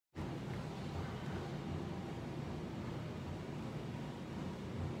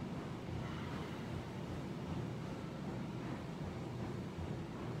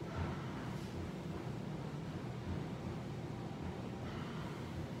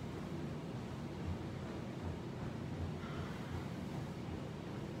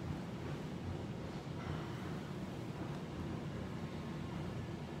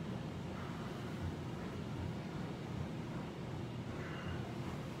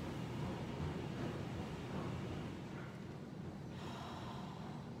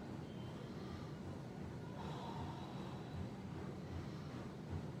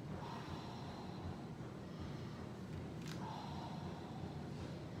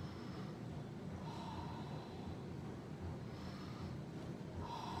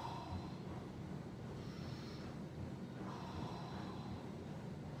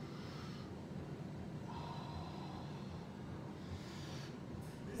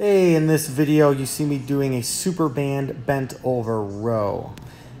Hey, in this video you see me doing a super band bent over row.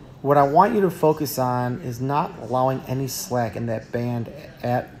 What I want you to focus on is not allowing any slack in that band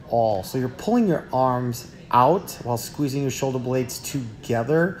at all. So you're pulling your arms out while squeezing your shoulder blades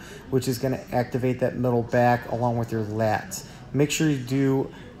together, which is going to activate that middle back along with your lats. Make sure you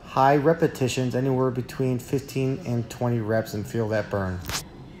do high repetitions, anywhere between 15 and 20 reps, and feel that burn.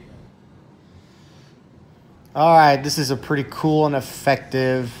 All right, this is a pretty cool and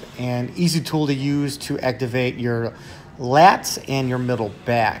effective and easy tool to use to activate your lats and your middle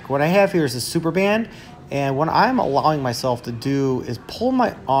back. What I have here is a super band, and what I'm allowing myself to do is pull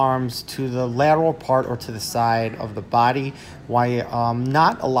my arms to the lateral part or to the side of the body while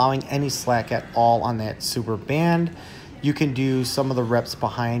not allowing any slack at all on that super band. You can do some of the reps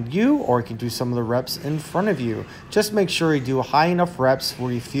behind you, or you can do some of the reps in front of you. Just make sure you do high enough reps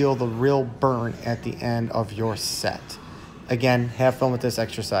where you feel the real burn at the end of your set. Again, have fun with this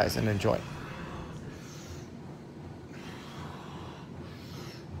exercise and enjoy.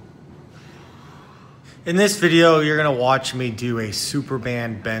 In this video, you're gonna watch me do a super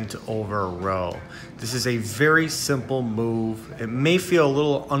band bent over row. This is a very simple move. It may feel a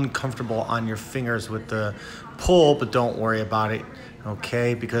little uncomfortable on your fingers with the pull, but don't worry about it,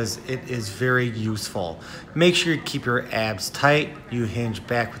 okay? Because it is very useful. Make sure you keep your abs tight. You hinge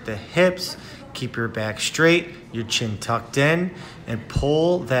back with the hips, keep your back straight, your chin tucked in, and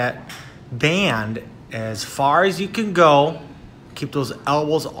pull that band as far as you can go. Keep those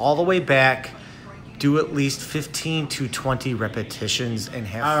elbows all the way back. Do at least 15 to 20 repetitions and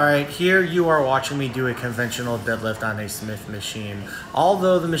have fun. All right, here you are watching me do a conventional deadlift on a Smith machine.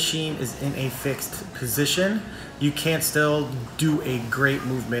 Although the machine is in a fixed position, you can still do a great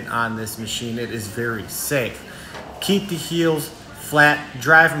movement on this machine. It is very safe. Keep the heels flat,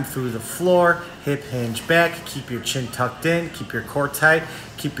 drive them through the floor, hip hinge back, keep your chin tucked in, keep your core tight,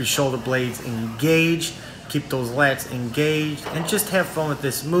 keep your shoulder blades engaged, keep those lats engaged, and just have fun with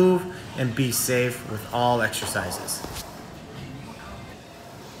this move and be safe with all exercises.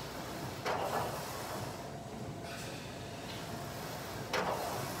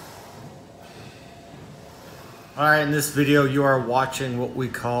 All right, in this video, you are watching what we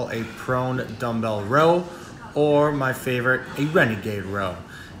call a prone dumbbell row, or my favorite, a renegade row.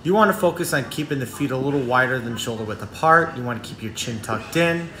 You want to focus on keeping the feet a little wider than shoulder width apart. You want to keep your chin tucked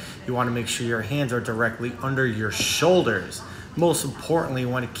in. You want to make sure your hands are directly under your shoulders. Most importantly, you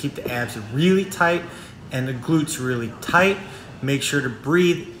want to keep the abs really tight and the glutes really tight. Make sure to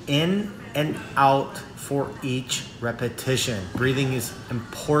breathe in and out for each repetition. Breathing is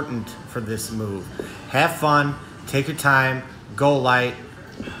important for this move. Have fun, take your time, go light,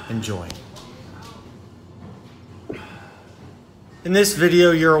 enjoy. In this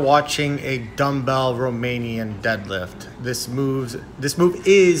video, you're watching a dumbbell Romanian deadlift. This move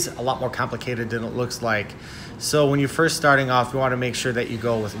is a lot more complicated than it looks like. So when you're first starting off, you want to make sure that you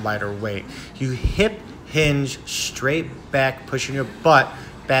go with lighter weight. You hip hinge straight back, pushing your butt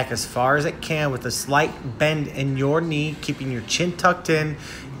back as far as it can with a slight bend in your knee, keeping your chin tucked in,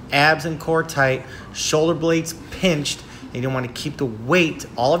 abs and core tight, shoulder blades pinched, and you want to keep the weight,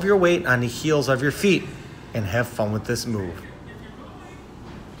 all of your weight, on the heels of your feet, and have fun with this move.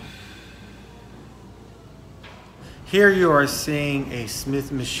 Here you are seeing a Smith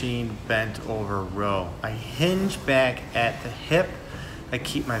machine bent over row. I hinge back at the hip. I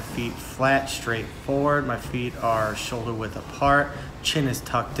keep my feet flat, straight forward. My feet are shoulder width apart. Chin is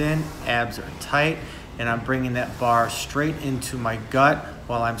tucked in, abs are tight, and I'm bringing that bar straight into my gut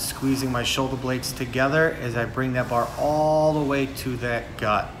while I'm squeezing my shoulder blades together as I bring that bar all the way to that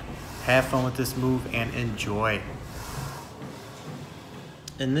gut. Have fun with this move and enjoy.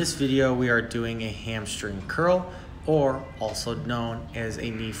 In this video, we are doing a hamstring curl, or also known as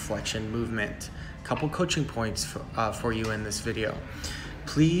a knee flexion movement. A couple coaching points for you in this video.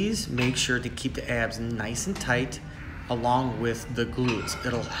 Please make sure to keep the abs nice and tight along with the glutes.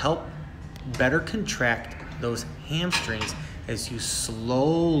 It'll help better contract those hamstrings as you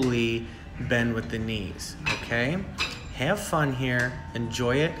slowly bend with the knees, okay? Have fun here,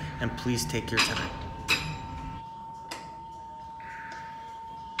 enjoy it, and please take your time.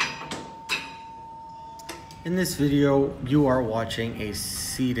 In this video, you are watching a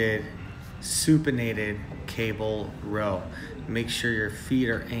seated supinated cable row. Make sure your feet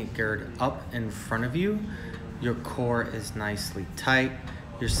are anchored up in front of you. Your core is nicely tight.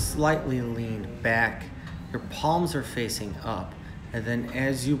 You're slightly leaned back. Your palms are facing up. And then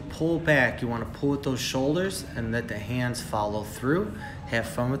as you pull back, you want to pull with those shoulders and let the hands follow through. Have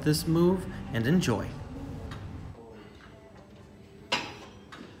fun with this move and enjoy.